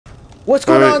What's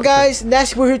going on, guys?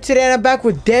 Nasty Boy here today, and I'm back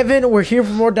with Devin. We're here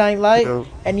for more Dying Light. Yo.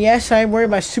 And yes, I'm wearing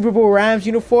my Super Bowl Rams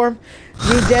uniform.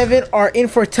 Me and Devin are in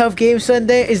for a tough game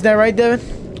Sunday. Is that right, Devin?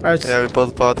 Yeah, we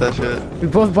both bought that shit. We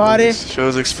both bought it. This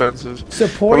show's expensive.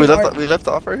 Supporting we left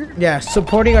off right here? Yeah,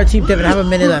 supporting our team. Devin, I have a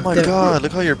minute left. Oh my Devin. god,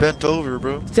 look how you're bent over,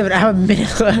 bro. Devin, I have a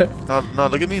minute left. No,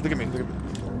 look at me, look at me, look at me.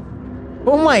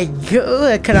 Oh my god,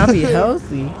 that cannot be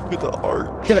healthy. Look at the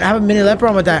art. Devin, I have a minute left, bro.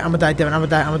 I'm gonna die. I'm gonna die, Devin. I'm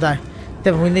gonna die.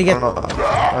 Devin, we need to get... I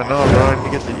know, bro. I need to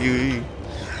get the UE.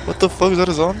 What the fuck is that?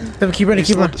 A zombie? Devin, keep running,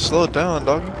 keep running. Slow it down,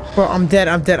 dog. Bro, I'm dead.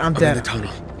 I'm dead. I'm in the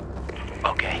tunnel.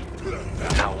 Okay.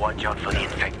 Now watch out for the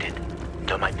infected.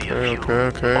 There might be a few.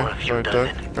 Okay. Or a few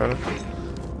dozen. Got it.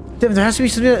 Devin, there has to be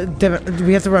something... Devin,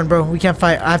 we have to run, bro. We can't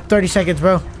fight. I have 30 seconds,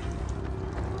 bro.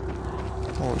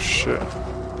 Oh, shit.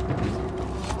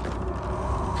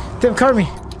 Devin, cover me.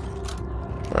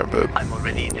 Alright, babe. I'm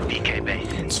already in the PK base.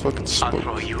 It's fucking I'll slow.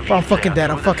 throw you. Bro, I'm fucking dead.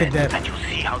 I'm fucking dead. And you'll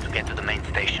see how to get to the main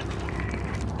station.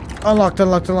 Unlocked. I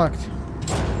got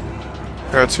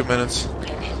 2 minutes.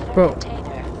 Bro.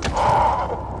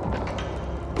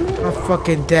 I'm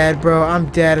fucking dead, bro. I'm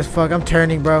dead as fuck. I'm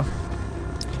turning, bro.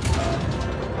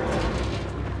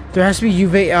 There has to be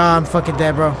UV. I'm fucking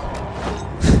dead, bro.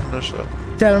 No shot.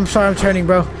 Dad, I'm sorry. I'm turning,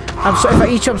 bro. I'm sorry. If I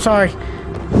eat you, I'm sorry.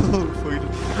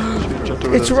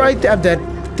 It's right there. I'm dead.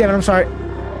 Devin, I'm sorry.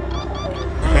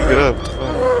 Can't get up.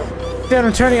 Devin,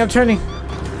 I'm turning.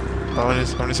 How many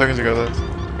seconds you got left?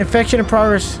 Infection in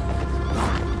progress.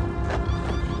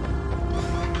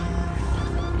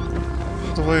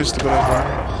 The way is to go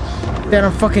down. Dad,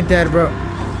 I'm fucking dead, bro.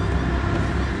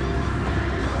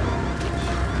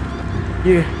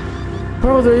 Yeah.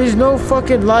 Bro, there is no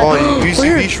fucking light. Oh, you use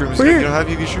We're UV here. shrooms. We're You here. don't have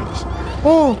UV shrooms?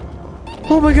 Oh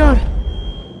my god.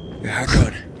 Yeah, I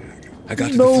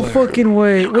got No fucking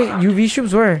way. Wait, UV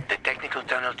shrooms where? The technical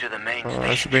tunnel to the main Oh, station.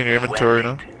 that should be in your inventory,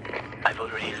 no? I've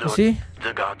already looked. See?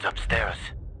 The guards upstairs.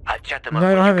 I'll chat them No, up I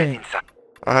when don't you have get any. inside.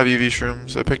 I have UV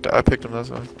shrooms. I picked them, that's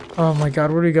why. Oh my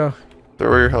god, where do we go? They're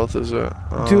where your health is at.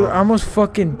 Dude, I almost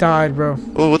fucking died, bro.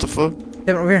 Oh, what the fuck?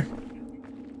 Devin, over here.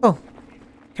 Oh.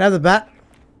 Can I have the bat?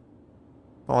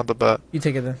 I want the bat. You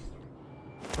take it then.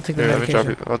 I'll take the Here, let me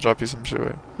medication. I'll drop you some shit.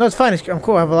 Wait. No, it's fine. I'm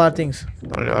cool. I have a lot of things.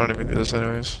 I don't even need this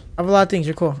anyways. I have a lot of things.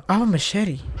 You're cool. I have a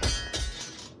machete.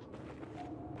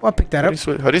 Well, I'll pick that up.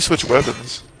 How do you switch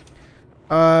weapons?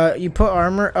 You put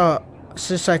armor.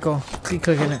 Switch cycle. Click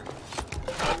in it.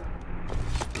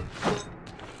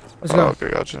 Let's go. Okay,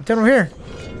 gotcha. Turn over here.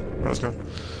 Let's go.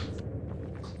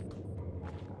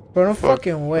 Bro, no Fuck.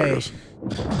 fucking There way. it goes.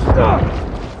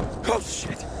 Oh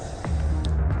shit.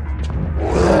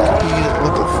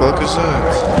 What the fuck is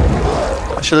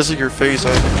that? Actually, this is your face,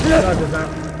 Isaac. No, it does not.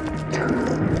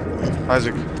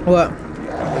 Isaac, What?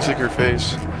 this is your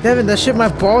face. Devin, that shit, my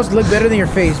balls look better than your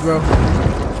face, bro.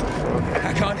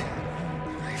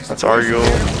 That's arguable.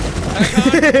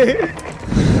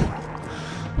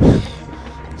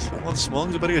 Someone small,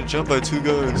 about to get jumped by 2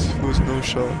 guys who has no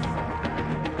shot.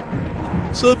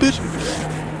 What's up, bitch?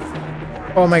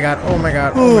 Oh my god, oh my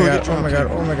god, oh my god, oh my god,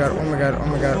 oh my god, oh my god, oh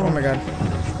my god, oh my god.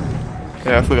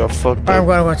 Yeah, I got fucked Alright, up. I'm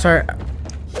going, sorry.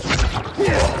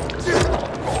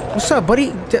 What's up,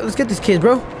 buddy? Let's get this kid,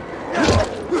 bro.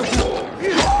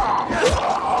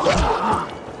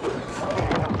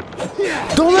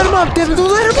 Don't let him up, Devin!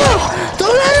 Don't let him up!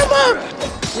 Don't let him up!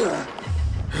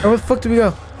 Oh, where the fuck do we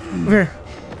go? Over here.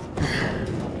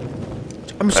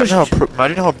 I'm so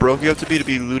Imagine how broke you have to be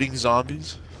looting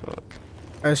zombies. Fuck.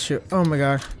 That's true. Oh my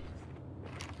god.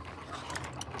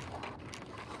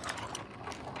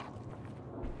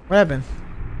 What happened?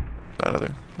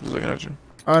 Nothing. I was looking at you.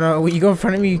 Oh no, when you go in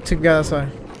front of me, you took me out outside.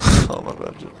 Oh my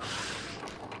bad.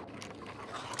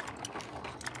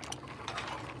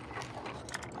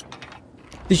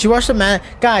 Did you watch the man?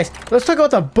 Guys, let's talk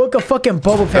about the book of fucking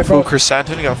Boba Fett, That fool bro.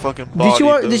 Chrysanthemum got fucking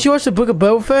bodied. Did you watch the book of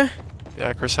Boba Fett?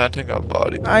 Yeah, Chrysanthemum got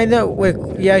bodied. I know. Wait,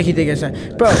 yeah, he did get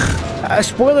that. Bro,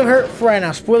 spoiler alert for right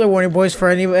now. Spoiler warning, boys, for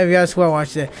any of you guys who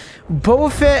watched it.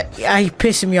 Boba Fett, he's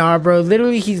pissing me off, bro.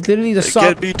 Literally, he's literally the soft.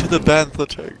 Get me to the bantha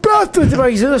tank. Bro,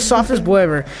 he's the softest boy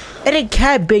ever. And then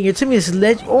Cat Bane, you're telling me this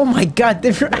Oh my god,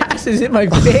 your ass is in my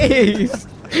face.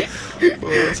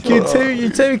 You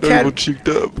tell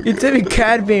me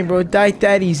Cad Bane, bro, died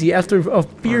that easy after a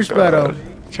fierce battle.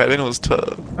 Cad Bane was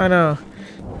tough. I know.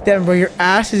 Damn, bro, your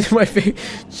ass is in my face.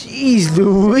 Jeez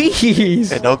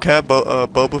Louise. And no cap,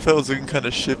 Boba Fett was looking kind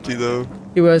of shifty though.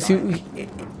 He was.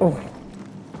 Oh.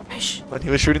 When he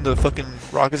was shooting the fucking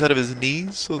rockets out of his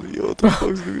knees. So yo, what the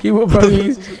fuck, dude?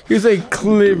 He was like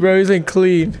clean, bro. He was like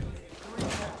clean.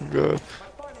 Oh, God.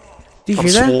 Did you I'm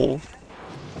hear that? swole.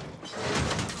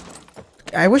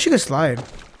 I wish you could slide.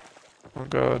 Oh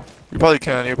god. You probably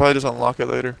can. You probably just unlock it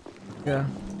later. Yeah.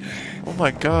 Oh my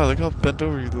god, look how bent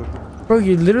over you look. Bro,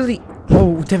 you literally.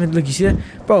 Oh, Devin, look, you see that?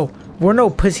 Bro, we're no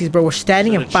pussies, bro. We're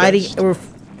standing and fighting. We're.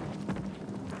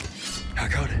 I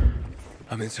got it.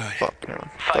 I'm inside. Fuck, yeah.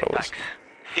 Fight back.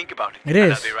 Think about it. It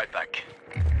is. I'll be right back.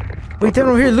 Wait,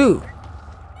 Devin, over here, loot.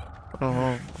 I don't know.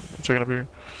 I'm checking up here.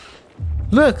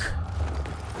 Look.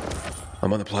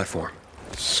 I'm on the platform.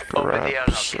 Over there,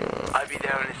 Scraps. I'll be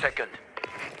there in a second.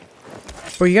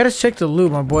 Bro, you gotta check the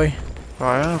loot, my boy.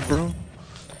 I am, bro.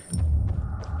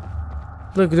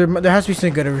 Look, there has to be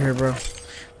something good over here, bro.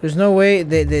 There's no way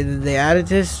they added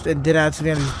this and did add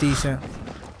something that's decent.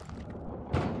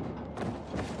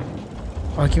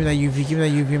 Oh, give me that UV. Give me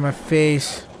that UV in my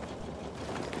face.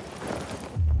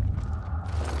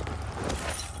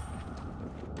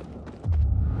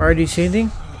 Alright, do you see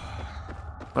anything?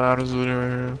 Nah, I'm just looting right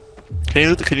here.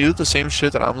 Can you loot the same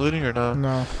shit that I'm looting or not?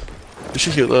 No. You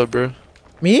should heal up, bro.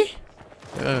 Me?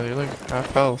 Yeah, you're like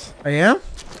half health. I am?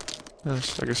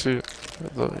 Yes, I can see it.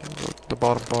 The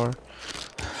bottom bar.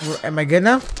 Am I good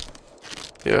now?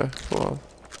 Yeah, well.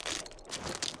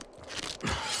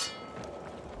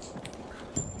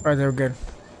 Alright, they're good.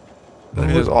 I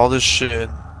think there's all this shit.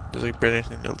 There's like barely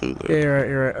anything to loot. Like, Yeah, you're right,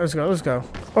 you're right. Let's go, let's go.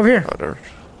 Over here. whatever.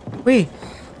 Wait,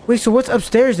 so what's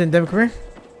upstairs then, Devin? Come here.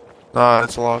 Nah,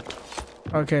 it's locked.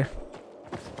 Okay.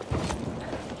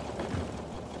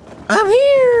 I'm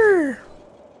here!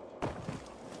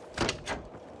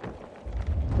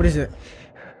 What is it?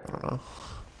 I don't know.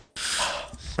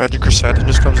 Imagine Chrysanthemum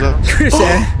just comes up.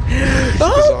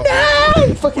 Oh no!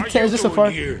 He fucking tears us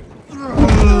apart.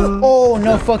 Oh,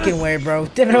 no fucking way, bro.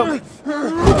 Devin, help.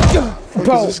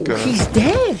 Bro, this guy? he's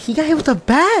dead. He got hit with a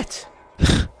bat.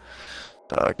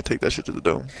 Nah, I can take that shit to the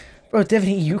dome. Bro,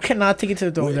 Devin, you cannot take it to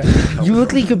the dome. You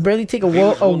look like you could barely take a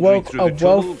well-placed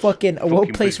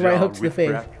right hook to the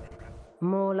face.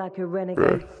 More like a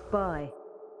renegade spy.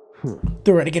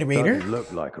 The Renegade Raider? Doesn't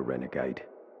look like a renegade.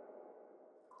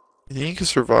 You think you can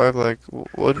survive? Like,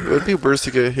 would be worse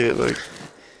to get hit? Like,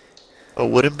 a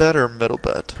wooden bat or a metal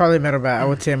bat? Probably a metal bat. I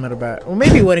would say a metal bat. Well,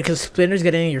 maybe wooden, because splinters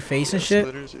get in your face and shit.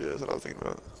 Splitters? Yeah, that's what I was thinking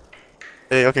about.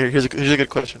 Hey, okay, here's a good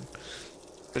question.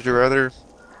 Would you rather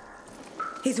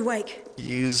He's awake.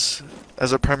 use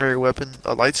as a primary weapon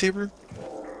a lightsaber,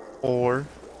 or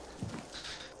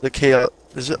the chaos?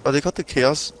 Are they called the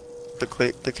chaos?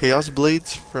 The chaos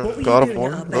blades from God of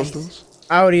War? Those?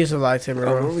 I would use a lightsaber,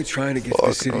 I'm bro. only trying to get to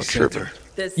the city center.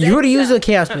 You would use the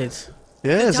chaos blades.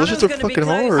 Yes, those shits are fucking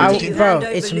hard. Bro,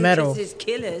 it's metal.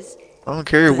 I don't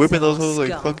care. You're whipping those hoes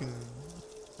like fucking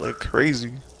like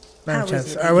crazy. No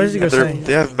chance. Alright, what is he gonna say?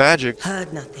 They have magic.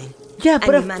 Heard nothing. Yeah,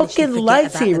 but a And you managed to fucking forget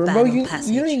about the lightsaber, bro. Battle You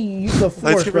Passage. don't even use the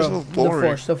force, Lightsabers bro. are The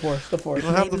boring. force. You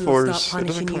don't have the Maybe we'll force. start It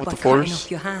doesn't punishing come you with by the cutting force.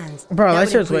 off your hands. Bro, That would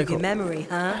lightsaber's way improve your cool. memory,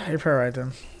 huh? You're probably right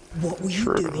then. What were you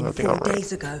Sure, I doing think I'm 4 right.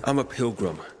 days ago? I'm a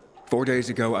pilgrim. 4 days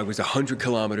ago, I was 100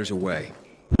 kilometers away.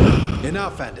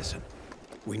 Enough, Anderson.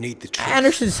 We need the truth.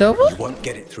 Anderson Silva? You won't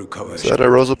get it through Is coercion. that a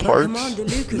Rosa But Parks? Commander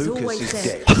Lucas Lucas always is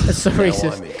said, dead. That's so Now I'm in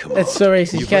racist. command. That's so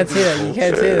racist. You can't say that. You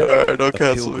can't say that. Alright, no A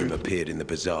cancel pilgrim me. appeared in the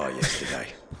bazaar yesterday.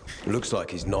 Looks like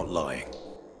he's not lying.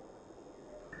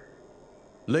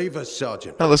 Leave us,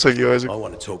 Sergeant. That looks like you, Isaac. I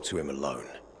want to talk to him alone.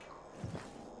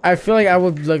 I feel like I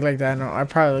would look like that. No, I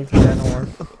probably look like that no more.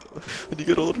 When you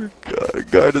get older,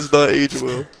 guy does not age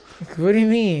well. What do you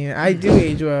mean? I do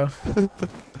age well.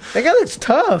 That guy looks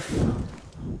tough.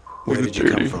 Where did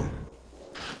you come from?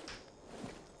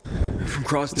 From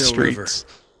Crossdale River. Streets.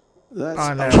 That's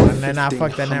Oh, no, over no, nah,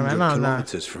 fuck that, never mind. 1,500 No, no.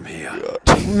 kilometers from here.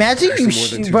 Imagine you, Actually, more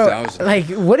than bro. 2,000. Like,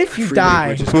 what if you Freeway die?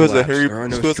 bridges Who has a collapsed. There are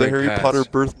no straight Harry paths. Potter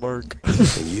birthmark?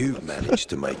 And you've managed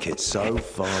to make it so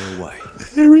far away.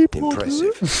 Harry Potter.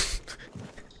 Impressive.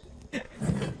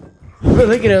 Bro,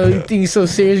 look at him. He thinks he's so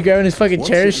serious, grabbing his fucking What's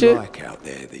chair and it shit. like out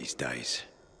there these days?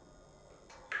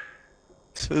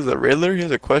 So is that Riddler? He has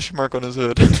a question mark on his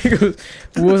hood. He goes,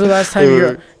 what was the last time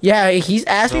you? Yeah, he's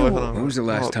asking. No, When was the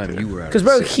last time you were out? Because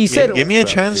bro, he said Give me a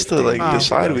chance to like Oh.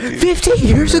 decide with you. 15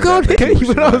 years ago, nigga, you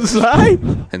went outside,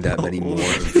 And that many more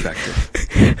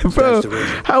infected. bro.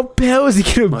 How bad was he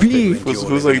gonna be?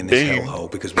 Who's like, dang. I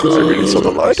really saw the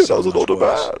light and I was an older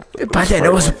man. By then,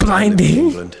 it was blinding.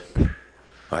 England.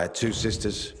 I had 2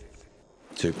 sisters,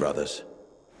 2 brothers.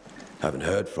 Haven't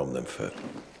heard from them for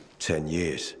 10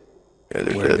 years. Yeah,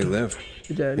 they're Where do they dead. live?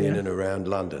 In and around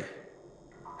London.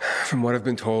 From what I've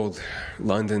been told,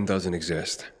 London doesn't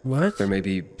exist. What? There may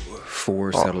be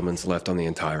 4 settlements left on the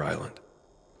entire island.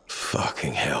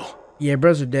 Fucking hell. Yeah,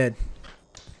 bros are dead.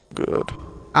 Good.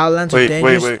 Outlands are Wait,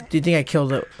 dangerous. wait. Do you think I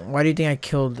killed it? Why do you think I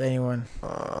killed anyone?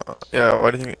 Yeah,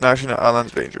 why do you think? No, actually, no,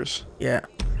 Island's dangerous. Yeah.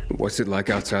 What's it like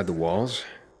outside the walls?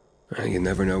 You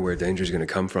never know where danger's gonna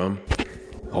come from.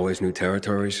 Always new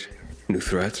territories, new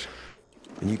threats.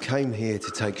 And you came here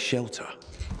to take shelter.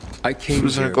 I came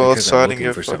Who's here gonna go because I'm outside and looking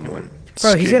get for someone.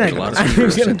 Bro, he's gonna. A lot of He's people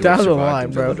gonna said to die have the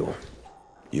survived line, in bro. Villador.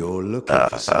 You're looking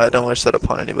for I someone. don't wish that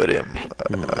upon anybody. I'm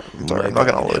sorry, I'm not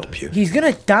gonna lie. help you. He's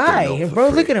gonna die, for bro.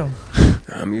 free. Look at him.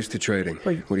 I'm used to trading.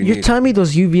 Bro, What do you you're need? telling me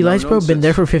those UV lights, bro, been nonsense.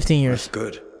 there for 15 years.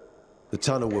 Good. The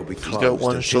tunnel will be closed. got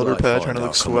one until shoulder I pad find trying to our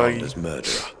look swaggy. commander's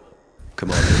murderer.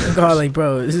 Commander God, like,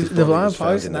 bro, this is, the body blind was found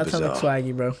policy in not the trying to look bazaar.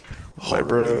 swaggy, bro. Like,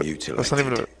 bro, mutilated. that's not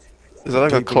even a. Is that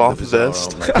like a People cloth in the bazaar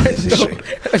vest? are making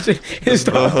decisions.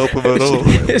 Not help him at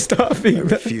all. Stop being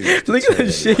that. refuse to Look at tell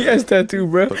the shit he anyone. has tattooed,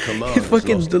 bro. But Command He's has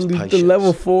fucking lost the its patience.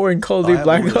 level 4 in Call of I Duty have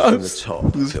Black orders from the Ops.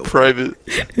 top, Who's Pilgrim. private?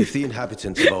 If the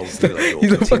inhabitants of Old Villador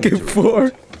He's a continue fucking to 4.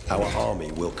 revolt, our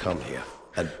army will come here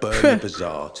and burn the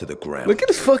bazaar to the ground. Look at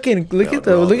his fucking. Look Yeah, at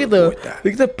the. Look I'd at the. rather avoid that.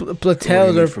 Look at the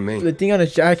platels need or from me? the thing on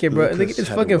his jacket, bro. Look at Lucas his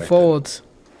had a fucking weapon. folds.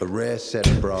 A rare set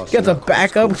of brass He got the knuckles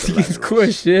backup called to the his cool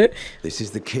Lazarus. shit. This is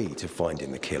the key to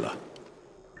finding the killer.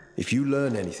 If you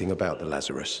learn anything about the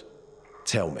Lazarus,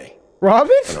 tell me, Robin?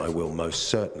 and I will most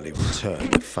certainly return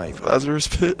the favor. Lazarus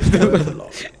pit.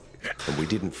 And we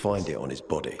didn't find it on his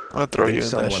body. I'll throw I think you in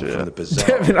that someone shit. from the bazaar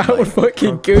Devin, I may would have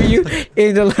fucking kill you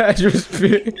in the Lazarus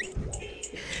pit.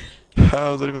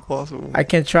 How is that even possible? I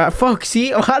can try. Fuck,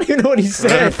 see? Oh, I don't even know what he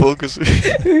said. Focus.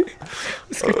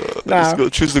 Nah. Let's go.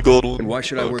 Choose the gold one. And why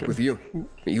should I work Okay. with you?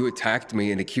 You attacked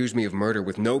me and accused me of murder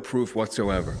with no proof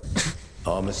whatsoever.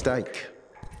 Our mistake.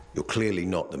 You're clearly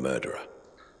not the murderer.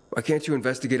 Why can't you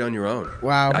investigate on your own?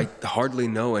 Wow. I hardly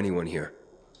know anyone here.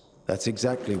 That's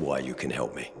exactly why you can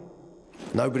help me.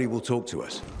 Nobody will talk to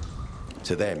us.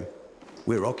 To them,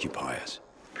 we're occupiers.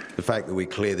 The fact that we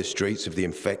clear the streets of the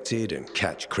infected and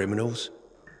catch criminals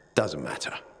doesn't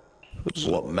matter.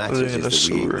 What matters in a is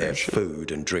that we eat sewer their and shit.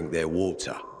 food and drink their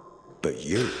water. But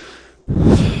you're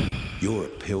a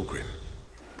pilgrim.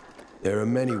 There are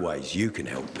many ways you can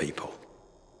help people.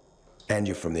 And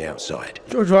you're from the outside.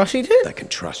 George Washington? They can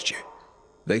trust you.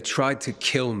 They tried to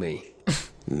kill me.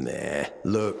 Nah,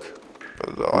 look.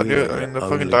 I knew it. I mean, the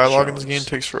fucking dialogue in this game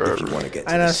takes If you forever. want to get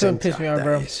to I know, the something pissed center, me off,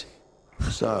 bro. that is.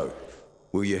 So,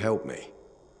 will you help me?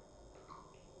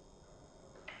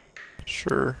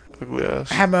 Sure. Ugly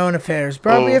ass. I have my own affairs,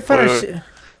 bro. Oh, We have fun. wait, Shit.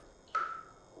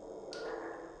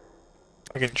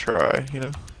 I can try, you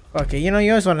know. Okay, you know,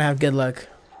 you always want to have good luck.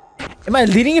 Am I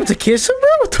leading him to kiss him, bro?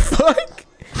 What the fuck?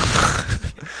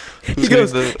 Who's getting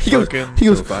the fucking...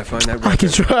 So if I find that I can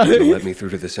weapon, try. it'll let me through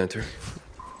to the center.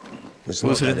 It's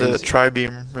Who's not hitting that the easy.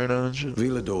 tri-beam right now and shit?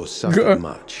 Villador suffered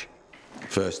much.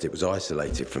 First, it was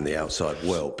isolated from the outside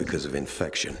world because of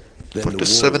infection. Then Fuck the the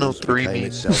walls 703 became mean?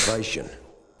 its salvation.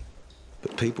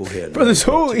 But people here Bro, this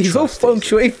know not whole to he's so trust easily.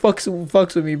 functional. He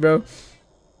fucks with me, bro.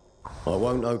 I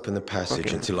won't open the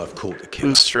passage until I've caught the killer.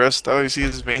 Who's stressed out? You see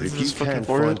his But veins if in you his fucking can find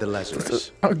forehead? the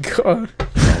Lazarus, Oh god,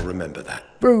 I'll remember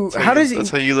that. bro. How does he?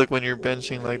 That's how you look when you're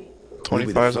benching like You'll be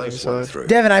the 25s on each first one side. through.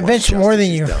 Devin, I Once bench more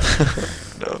than justice you.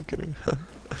 is done. No, I'm kidding.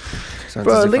 Sounds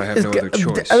Bro, as if look I at have this no guy. other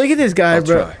choice. Look at this guy, I'll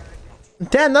bro. try.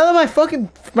 Damn, none of my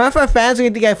fans are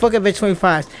gonna think I fucking bench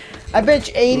 25s. I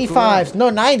bench 85s, no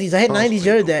 90s. I hit 90s the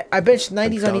other day. I benched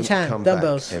 90s on Don't each hand, come back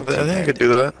dumbbells. I think I could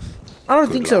do that. I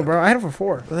don't think so, bro. I hit it for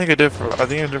 4. I think I did for like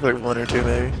 1 or 2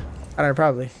 maybe. I don't know,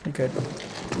 probably. You could.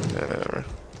 Yeah, whatever.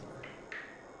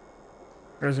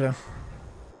 Let's go.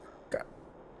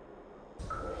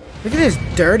 Look at this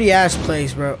dirty ass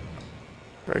place, bro.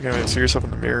 I can't even see yourself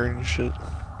in the mirror and shit.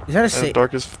 Is that a And safe?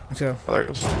 dark as Let's go. I like it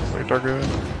was like darker.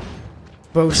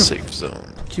 Bro, we should, Safe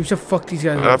zone. we should fuck these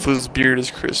guys That up. fool's beard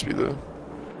is crispy though.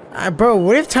 Bro,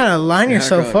 what if trying to line Yeah,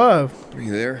 yourself go up? Are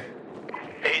you there?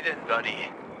 Aiden, buddy.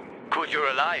 Good you're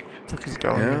alive. Fuck is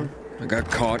down Yeah. here? I got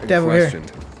caught and Devil here.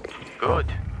 questioned.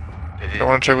 Good. I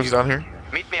want to check what's down here.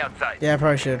 Meet me outside. Yeah, I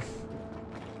probably should.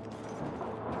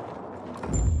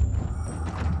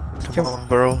 Come on,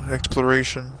 bro.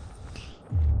 Exploration.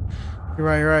 You're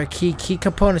right, you're right. Key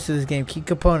components to this game. Key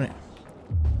component.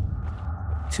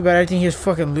 Too bad everything here's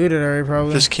fucking looted already,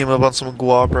 probably. Just came up on some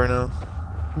guap right now.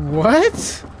 What?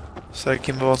 So I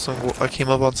came up on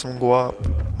some. Guap.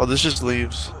 Oh, this just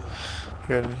leaves.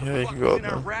 Yeah, you can go up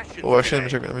now. Oh, actually,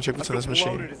 let me check what's in this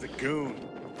machine.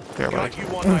 Here, Mike.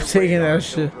 I'm taking that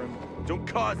shit. Don't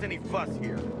cause any fuss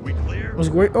here. We clear? Was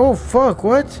great. Oh fuck!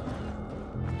 What?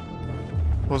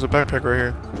 What was a backpack right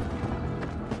here?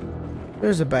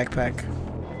 There's a backpack.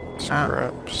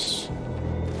 Scraps.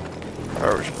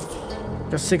 Original.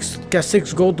 Got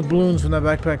six gold doubloons from that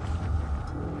backpack.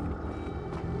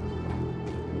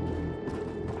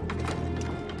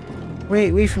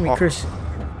 Wait for me, Oh. Chris.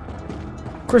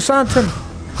 Chrysanthemum.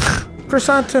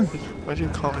 Chrysanthemum. Why'd you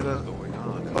call me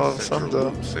that? Oh, thumbs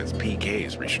up. Since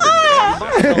PK's restricted.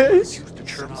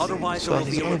 Otherwise, Son, it'll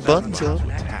he's be got buttons up.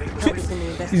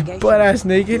 He's butt-ass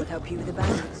naked. Help you with the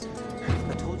balance.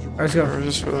 Let's go. Or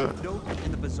just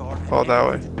fall that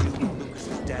way.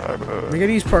 Alright, We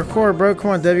gotta use parkour, bro.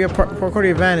 Come on, Dev. You got parkour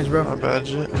the advantage, bro. not bad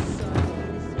shit.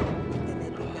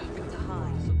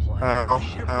 Ow,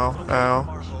 ow,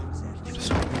 ow.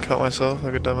 Just cut myself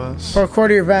like a dumbass. Parkour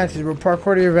to your advantage, bro.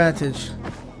 Parkour to your advantage.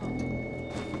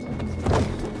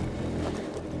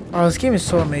 Oh, this game is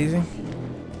so amazing.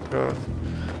 God.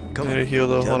 I need to heal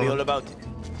though. Tell Hold me on. all about it.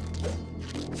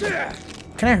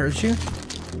 Can I hurt you?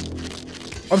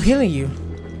 I'm healing you.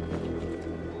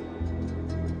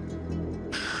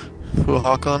 Who,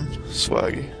 Hakon?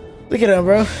 Swaggy. Look at him,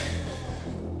 bro.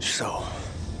 So,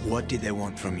 what did they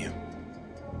want from you?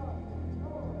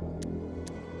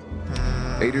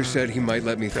 Ader said he might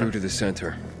let me through to the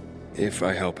center, if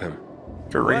I help him.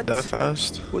 Could read What? that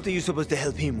fast. What are you supposed to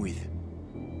help him with?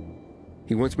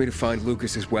 He wants me to find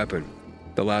Lucas's weapon,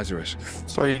 the Lazarus.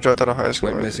 That's why you dropped out of high school.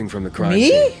 Went right? missing from the crime Me?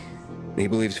 scene. He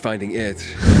believes finding it. Just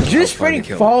helped find spreading the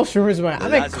killer. false rumors, man.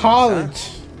 I'm at Lazarus, college.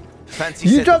 Fancy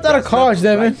You set dropped out of brass college,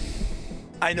 knuckles, Devin. right?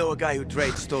 I know a guy who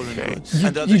trades stolen goods. You,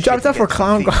 and other you shit dropped to out for get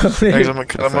clown some things. Guys,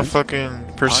 college. I'm gonna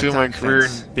fucking pursue my Part-time career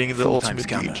fence, in being the full-time ultimate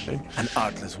scammer. DJ. An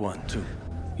artless one, too.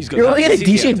 He's got You're half only the at a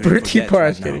city DJ after him birthday for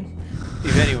party, debt I'm right kidding. now.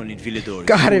 If anyone in Villador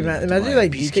God, is imagine willing to like buy a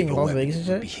DJing peacekeeper Las weapon, Vegas and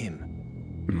shit. be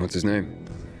him. What's his name?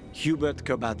 Hubert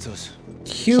Kerbatzos.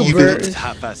 Hubert. He's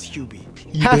half-ass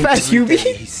Hubie. Half-ass Every day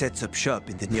Hubie? He sets up shop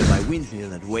in the nearby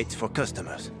windmill and waits for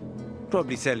customers.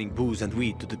 Probably selling booze and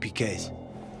weed to the PKs.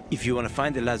 If you want to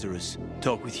find the Lazarus,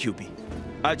 talk with Hubie.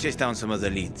 I'll chase down some other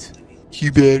leads.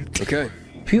 You bet. Okay,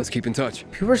 let's keep in touch.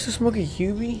 People are still smoking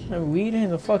Hubie and weed in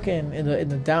the fucking in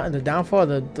the downfall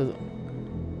of the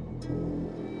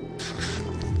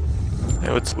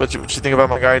Hey, what you think about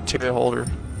my guy Taylor Holder?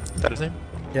 Is that his name?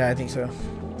 Yeah, I think so.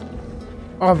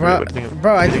 Oh, bro, What do you think,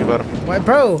 bro, what I do you think about him? What,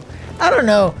 bro? I don't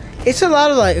know. It's a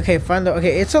lot of like, okay, fine.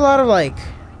 Okay, it's a lot of like.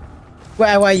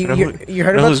 Why you know you, who- you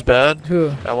heard know about who's bad? who?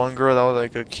 That one girl that was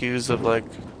like accused of like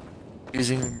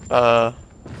using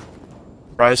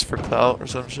rice for clout or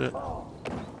some shit.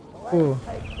 Who?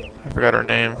 I forgot her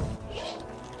name.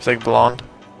 She's like blonde.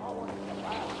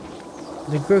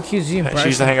 The girl accused you. And she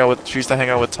used to hang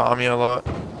out with Tommy a lot.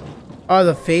 Oh,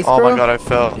 the Faith Oh girl. my god, I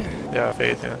fell. Yeah,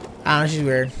 Faith. Yeah. I don't know. She's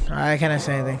weird. I cannot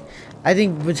say anything. I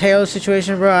think Mateo's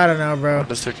situation, bro. I don't know, bro.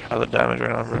 Just took hella damage right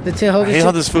now, bro. The tail I holder. hate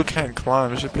how this fool can't climb.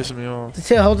 This shit pissing me off. The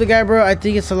tail holder guy, bro. I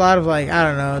think it's a lot of like, I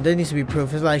don't know. There needs to be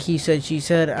proof. It's like he said, she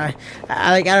said. I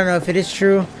like, I don't know if it is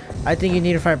true. I think you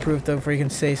need to find proof though before you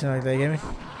can say something like that. You get me?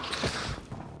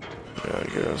 Yeah,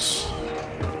 I guess.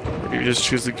 You just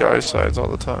choose the guy's sides all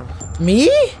the time. Me?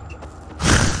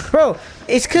 Bro,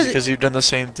 it's Because you've done the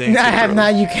same thing. No, I too, have bro.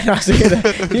 not. You cannot say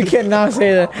that. You cannot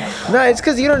say that. No, it's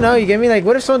because you don't know. You get me? Like,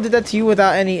 what if someone did that to you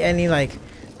without any like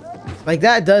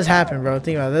that does happen, bro.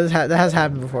 Think about it. That has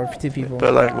happened before to people.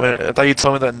 But like, when I thought you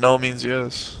told me that no means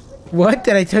yes. What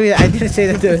did I tell you? I didn't say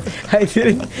that. I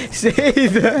didn't say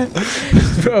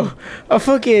that, bro. I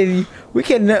fucking. We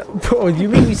can. Bro, you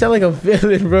make me sound like a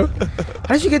villain, bro.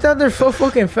 How did you get down there so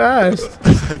fucking fast?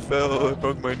 I fell. I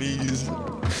broke my knees.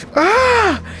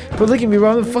 Ah! But look at me,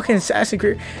 bro. I'm the fucking Assassin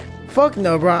Creed. Fuck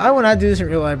no, bro. I would not do this in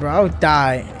real life, bro. I would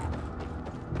die.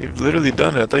 You've literally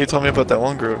done it. I thought you told me about that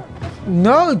one girl.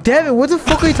 No, Devin, what the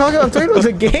fuck are you talking about? I'm talking about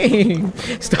the game.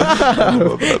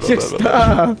 Stop. Just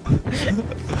stop.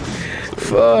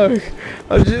 Fuck.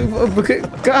 I'm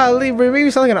just, golly, bro. You make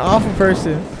me sound like an awful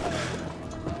person.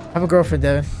 I have a girlfriend,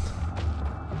 Devin.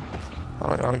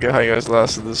 I don't get how you guys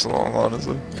lasted this long,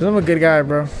 honestly. Because I'm a good guy,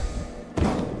 bro.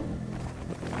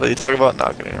 But you talk about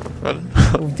not getting her,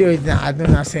 bro. Dude, nah, I do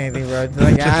not say anything, bro.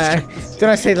 Like, do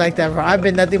not say it like that, bro. I've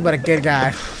been nothing but a good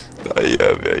guy.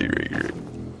 Yeah, man, you're right.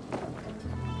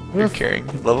 You're caring,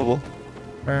 lovable.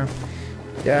 Bro.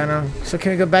 Yeah, I know. So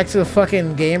can we go back to the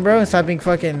fucking game, bro? And stop being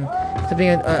fucking, stop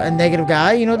being a negative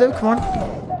guy, you know, Devin? Come on.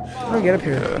 How do I get up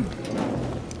here? Yeah.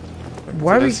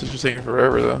 Why are we? This is just taking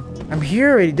forever, though. I'm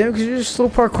here already, Devin, because you're just a slow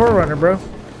parkour runner, bro.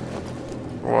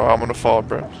 Wow, I'm gonna fall,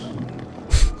 bro.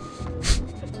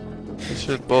 This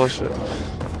shit bullshit.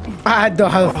 I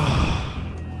don't have.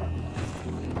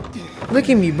 Look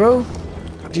at me, bro.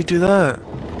 How'd you do that?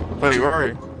 Wait, where are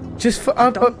you? Just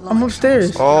I'm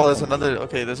upstairs. Oh, there's another.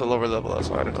 Okay, there's a lower level. That's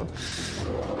why I don't know.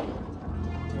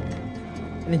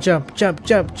 And then jump, jump,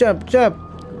 jump, jump, jump.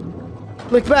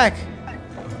 Look back.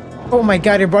 Oh my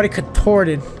god, your body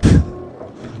contorted.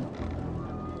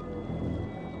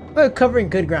 Look, covering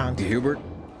good ground. Hubert?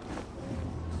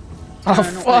 Oh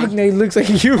fuck, no, he looks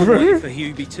like you, bro. For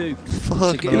Hubie too.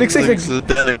 Fuck, He looks like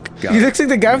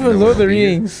the guy from Lord of the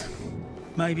Rings.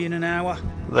 Maybe in an hour.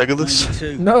 Legolas?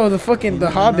 Maybe 2. No, the fucking the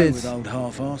hobbits. With old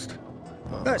half-assed.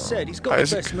 That said, he's got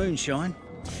Isaac. the best moonshine.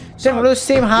 Damn, we're the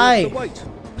same height. Wait.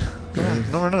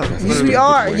 No, we're not. Yes, we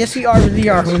are. Yes, we are. We really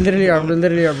are. We literally are. We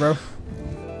literally are, bro.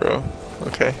 Bro,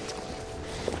 okay.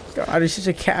 God, he's such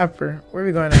a capper. Where are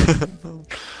we going at?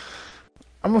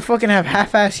 I'm gonna fucking have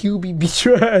half-ass Hubie beat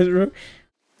your ass, bro.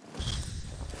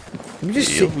 Let me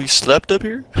just Yo, we slept up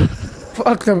here?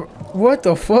 fuck the. What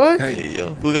the fuck? Hey,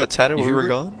 yo, who got tatted when we were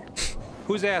gone?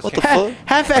 Who's asking? What the fuck?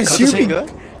 Half-ass The same Hubie.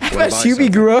 guy? Half-ass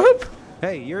Hubie grew up.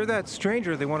 Hey, you're that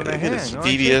stranger they wanted to Look at hang, his aren't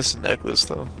you? VVS necklace,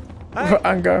 though. Hey,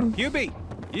 I'm gone. Hubie,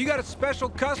 you got a special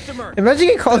customer. Imagine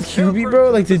getting called Let's Hubie, go bro.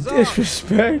 for Like the bazaar.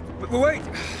 disrespect. Wait,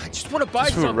 I just want to buy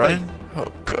Is we something. running? Oh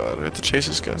god, we have to chase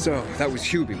this guy. So, that was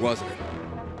Hubie, wasn't it?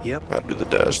 Yep. Gotta do the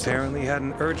dash, though. Apparently had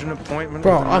an urgent appointment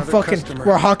Bro, with I'm another fucking. customer.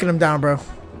 We're hawking him down, bro.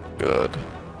 Good.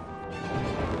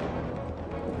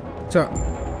 So,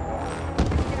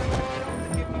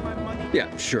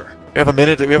 Yeah, sure. We have a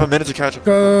minute to catch up.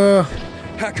 go.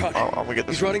 Hack on. Oh, I'm gonna get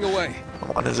this. He's running away.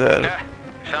 I'm on his head.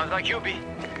 Sounds like Hubie.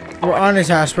 We're on his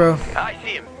ass, bro. I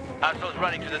see him. Asshole's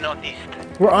running to the northeast.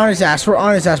 We're on his ass. We're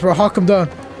on his ass, bro. Hawk him down.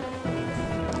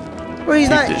 Bro, he's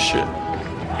Keep not. this shit.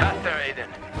 Faster,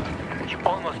 Aiden. You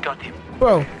almost got him.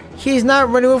 Bro, he's not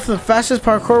running away from the fastest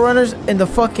parkour runners in the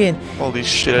fucking. Holy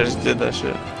shit, I just did that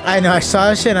shit. I know. I saw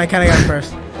that shit and I kind of got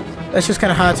first. That's just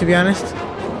kind of hot, to be honest.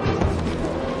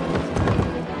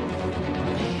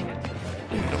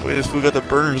 Wait, this fool got the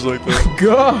burners like that.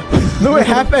 God, no way.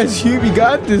 Half-ass Hubie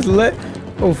got this.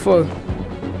 Oh fuck.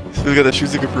 This fool got the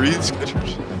shoes that could breathe.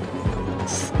 Skechers.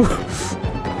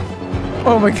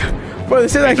 Oh my god, bro.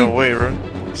 This is Ain't actually. no way, bro.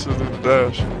 This is the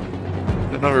dash.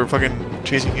 I know we were fucking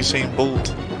chasing Usain Bolt.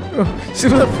 See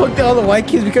what the fuck did all the white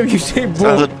kids become Usain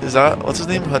Bolt? Is that what's his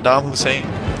name? Saddam Hussein.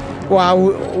 Wow.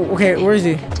 Okay, where is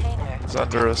he? He's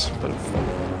under us. But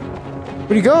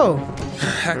Where'd he go?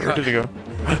 where did he go?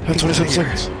 27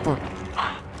 seconds. Fuck.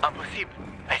 Impossible.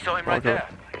 I saw him right Okay. there.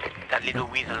 That little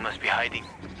weasel must be hiding.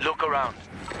 Look around.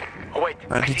 Oh, wait.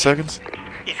 I 19 see. seconds.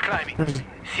 He's climbing. Where is he?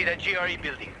 See that GRE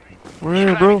building?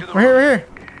 Where, bro? To the Right here, right here.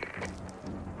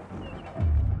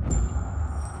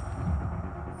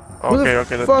 Who the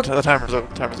Okay, okay. fuck? The timer's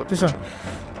up. Timer's up. This one.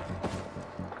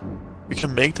 We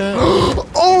can make that?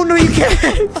 Oh no, you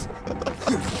can't!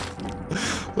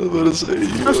 I was about to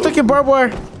say, I'm stuck in barbed wire.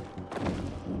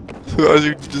 Guys,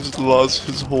 you just lost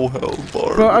his whole health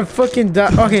bar. Bro, I'm fucking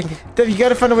died. Okay, Dev, you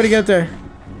gotta find a way to get there.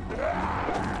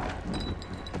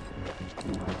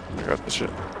 I got this shit.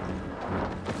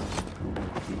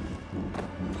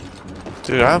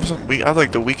 Dude, I have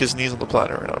like the weakest knees on the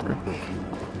planet right now,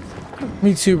 bro.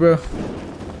 Me too, bro.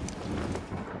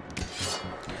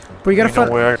 But you gotta Ain't no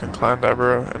find. way I can climb that,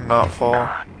 bro, and not fall.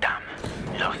 Ah,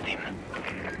 damn. Lost him.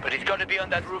 But he's gotta be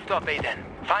on that rooftop, Aiden.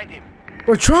 Find him.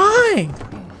 We're trying.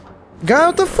 God,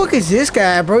 what the fuck is this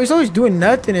guy, bro? He's always doing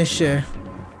nothing and shit.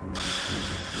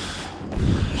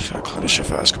 Just gotta climb this shit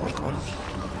fast. Come on, come on.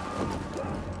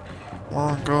 Come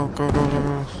on, go, go, go, go,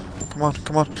 go. Come on,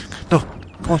 come on. No,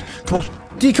 come on, come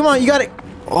on. D, come on, you got it.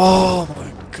 Oh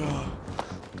my god.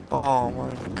 Oh my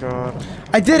god.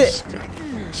 I did it.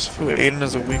 This fool Aiden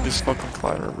is the weakest fucking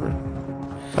climber, bro.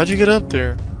 How'd you get up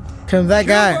there? Cause that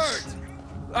guy. Hubert!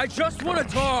 I just want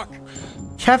to talk.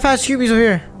 Half-ass Hubie's over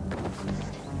here.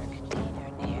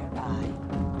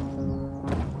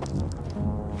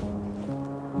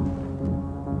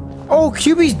 Oh,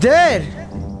 Hubie's dead.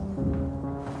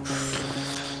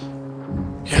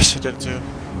 Yes, I did too.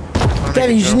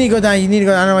 Devin, you just need to go down. You need to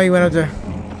go down. I don't know why you went up there.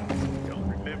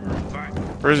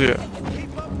 Where is he at?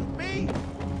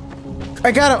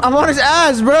 I got him. I'm on his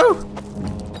ass, bro.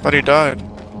 Thought he died.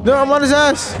 No, I'm on his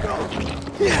ass.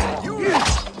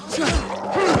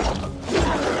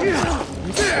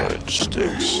 Fudge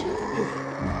sticks.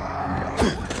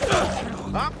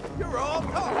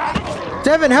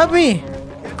 Devin, help me.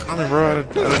 Come on, bro. I had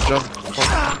a jump.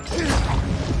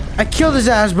 I killed his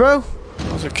ass, bro.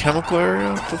 That was a chemical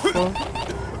area? What the fuck?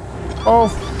 Oh,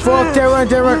 fuck. There run,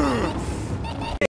 there run.